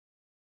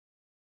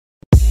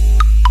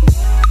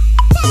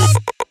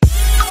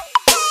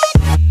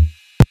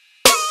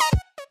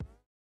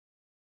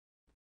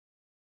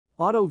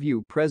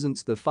AutoView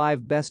presents the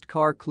 5 best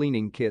car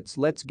cleaning kits.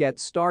 Let's get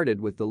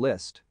started with the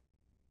list.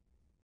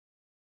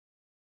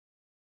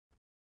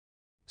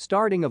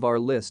 Starting of our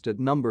list at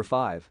number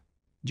 5.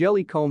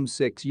 Belkin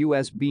 6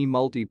 USB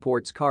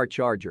multi-ports car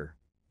charger.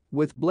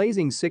 With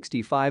blazing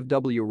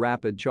 65W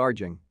rapid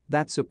charging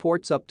that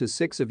supports up to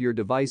 6 of your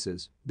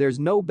devices, there's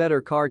no better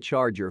car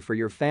charger for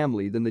your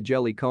family than the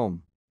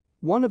Belkin.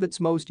 One of its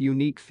most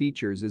unique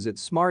features is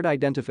its smart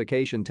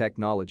identification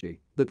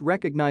technology that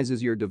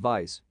recognizes your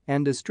device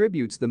and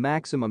distributes the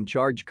maximum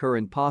charge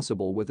current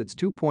possible with its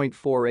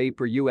 2.4A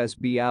per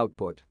USB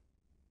output.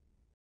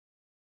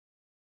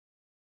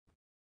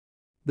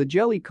 The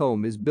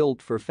Belkin is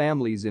built for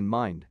families in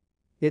mind.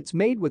 It's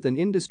made with an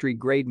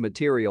industry-grade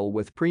material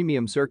with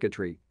premium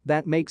circuitry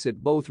that makes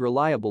it both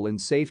reliable in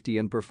safety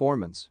and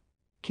performance.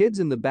 Kids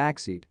in the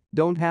backseat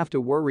don't have to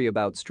worry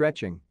about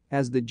stretching,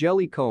 as the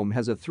Belkin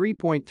has a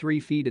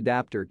 3.3 feet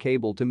adapter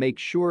cable to make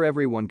sure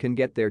everyone can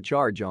get their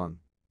charge on.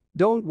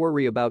 Don't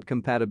worry about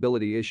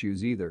compatibility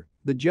issues either.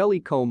 The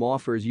Belkin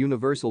offers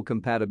universal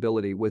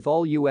compatibility with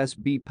all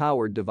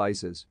USB-powered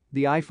devices,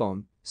 the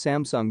iPhone,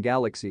 Samsung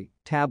Galaxy,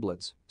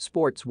 tablets,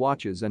 sports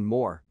watches and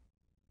more.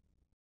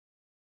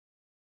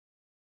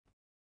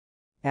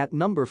 At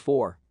number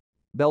 4.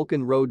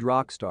 Belkin Roav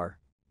Rockstar.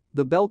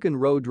 The Belkin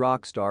Roav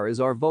Rockstar is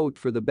our vote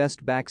for the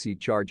best backseat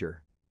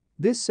charger.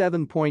 This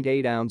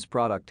 7.8-ounce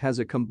product has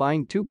a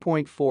combined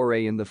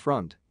 2.4A in the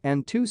front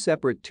and 2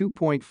 separate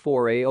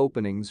 2.4A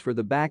openings for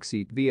the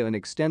backseat via an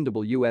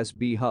extendable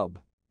USB hub.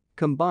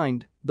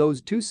 Combined,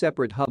 those 2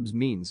 separate hubs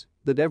means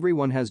that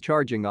everyone has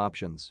charging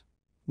options.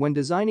 When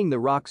designing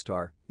the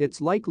Rockstar, it's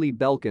likely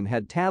Belkin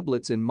had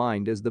tablets in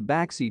mind, as the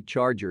backseat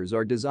chargers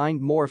are designed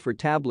more for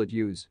tablet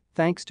use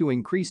thanks to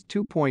increased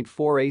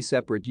 2.4A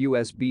separate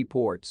USB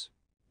ports.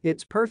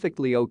 It's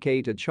perfectly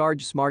okay to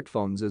charge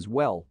smartphones as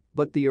well,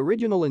 but the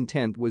original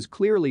intent was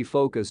clearly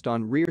focused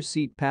on rear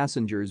seat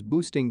passengers,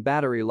 boosting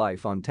battery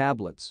life on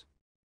tablets.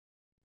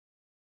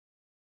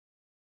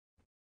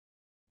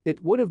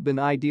 It would have been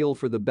ideal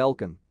for the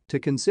Belkin to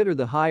consider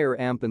the higher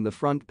amp in the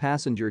front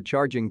passenger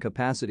charging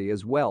capacity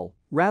as well,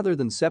 rather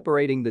than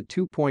separating the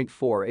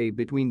 2.4A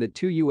between the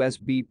 2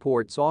 USB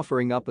ports,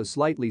 offering up a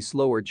slightly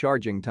slower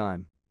charging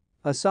time.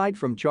 Aside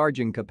from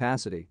charging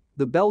capacity,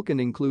 the Belkin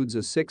includes a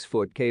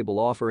 6-foot cable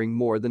offering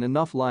more than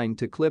enough line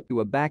to clip to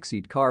a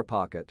backseat car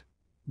pocket.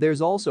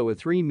 There's also a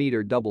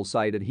 3-meter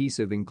double-side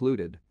adhesive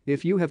included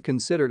if you have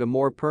considered a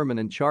more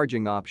permanent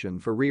charging option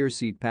for rear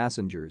seat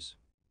passengers.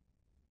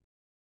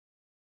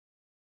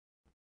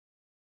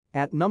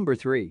 At number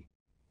 3.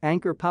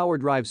 Anker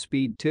PowerDrive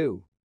Speed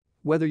 2.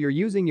 Whether you're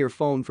using your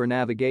phone for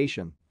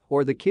navigation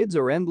or the kids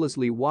are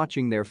endlessly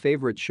watching their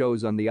favorite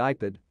shows on the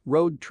iPad,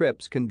 road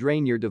trips can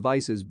drain your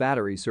device's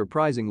battery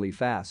surprisingly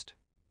fast.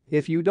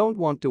 If you don't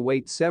want to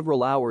wait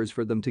several hours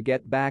for them to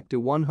get back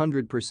to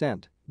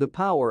 100%, the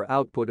power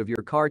output of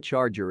your car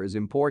charger is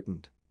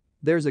important.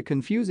 There's a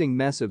confusing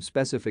mess of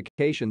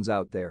specifications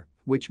out there,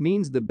 which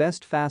means the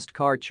best fast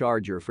car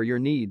charger for your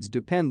needs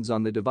depends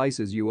on the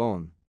devices you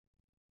own.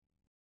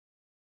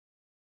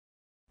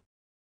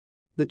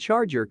 The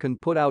charger can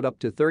put out up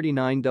to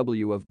 39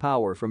 W of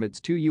power from its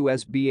 2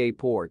 USB-A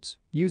ports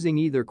using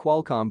either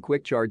Qualcomm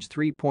QuickCharge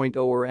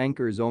 3.0 or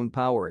Anker's own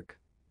PowerIC.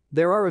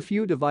 There are a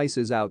few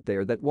devices out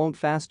there that won't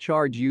fast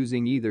charge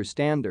using either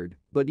standard,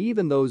 but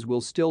even those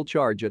will still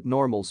charge at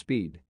normal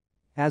speed.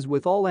 As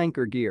with all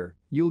Anker gear,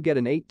 you'll get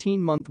an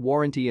 18-month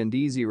warranty and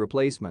easy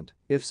replacement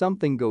if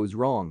something goes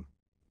wrong.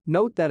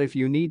 Note that if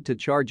you need to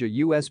charge a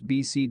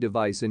USB-C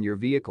device in your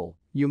vehicle,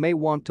 you may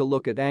want to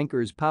look at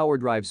Anker's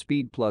PowerDrive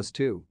Speed Plus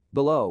 2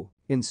 below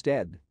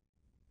instead.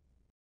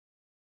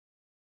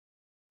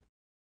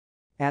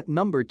 At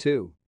number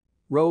 2.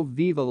 Roav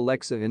VIVA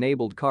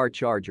Alexa-enabled car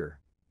charger.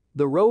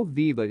 The Roav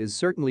VIVA is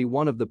certainly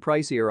one of the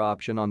pricier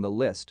option on the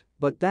list,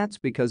 but that's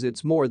because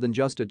it's more than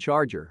just a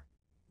charger.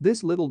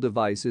 This little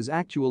device is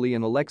actually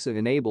an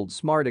Alexa-enabled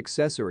smart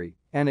accessory,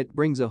 and it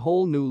brings a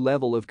whole new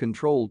level of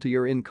control to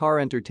your in-car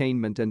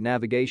entertainment and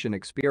navigation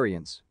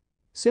experience.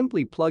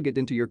 Simply plug it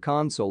into your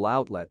console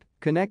outlet,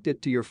 connect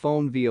it to your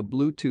phone via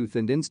Bluetooth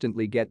and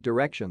instantly get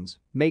directions,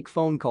 make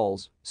phone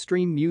calls,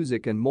 stream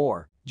music and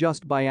more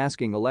just by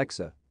asking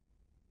Alexa.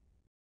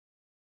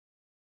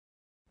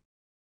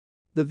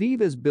 The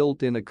VIVA's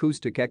built-in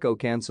acoustic echo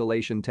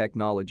cancellation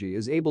technology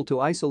is able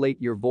to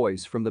isolate your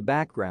voice from the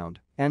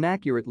background and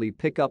accurately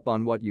pick up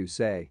on what you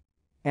say.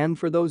 And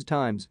for those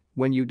times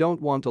when you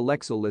don't want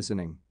Alexa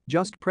listening,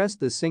 just press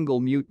the single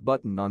mute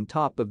button on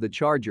top of the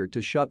charger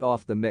to shut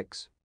off the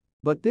mix.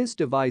 But this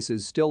device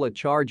is still a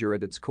charger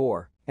at its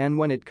core, and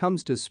when it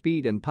comes to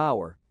speed and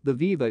power, the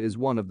VIVA is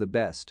one of the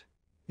best.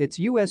 Its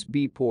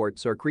USB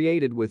ports are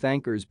created with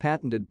Anker's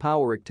patented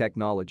PowerIC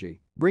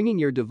technology, bringing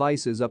your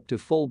devices up to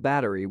full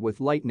battery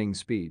with lightning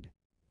speed.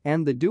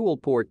 And the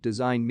dual-port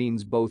design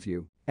means both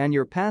you and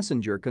your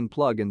passenger can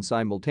plug in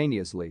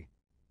simultaneously.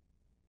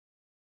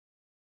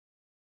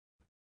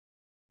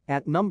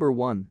 At number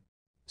 1.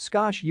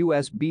 Scosche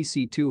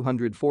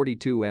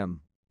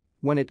USBC242M.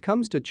 When it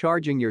comes to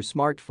charging your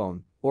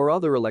smartphone or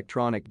other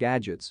electronic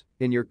gadgets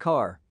in your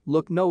car,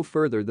 Look no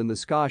further than the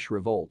Scosche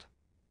Revolt.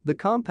 The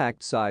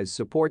compact size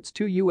supports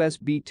two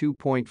USB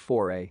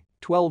 2.4A,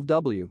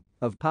 12W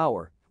of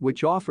power,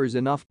 which offers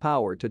enough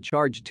power to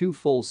charge two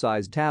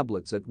full-size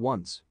tablets at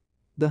once.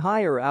 The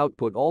higher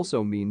output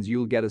also means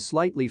you'll get a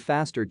slightly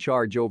faster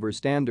charge over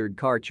standard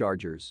car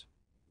chargers.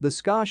 The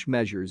Scosche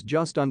measures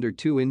just under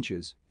 2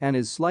 inches and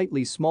is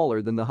slightly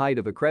smaller than the height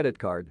of a credit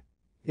card.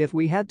 If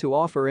we had to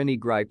offer any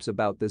gripes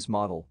about this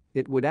model,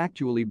 it would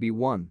actually be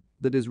one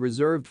that is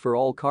reserved for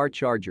all car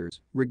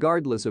chargers,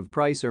 regardless of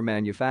price or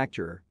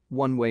manufacturer,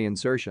 one-way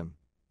insertion.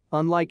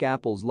 Unlike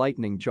Apple's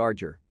Lightning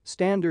charger,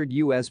 standard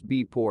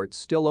USB ports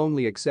still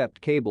only accept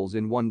cables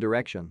in one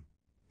direction.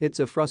 It's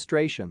a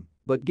frustration,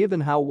 but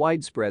given how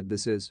widespread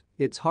this is,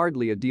 it's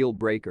hardly a deal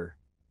breaker.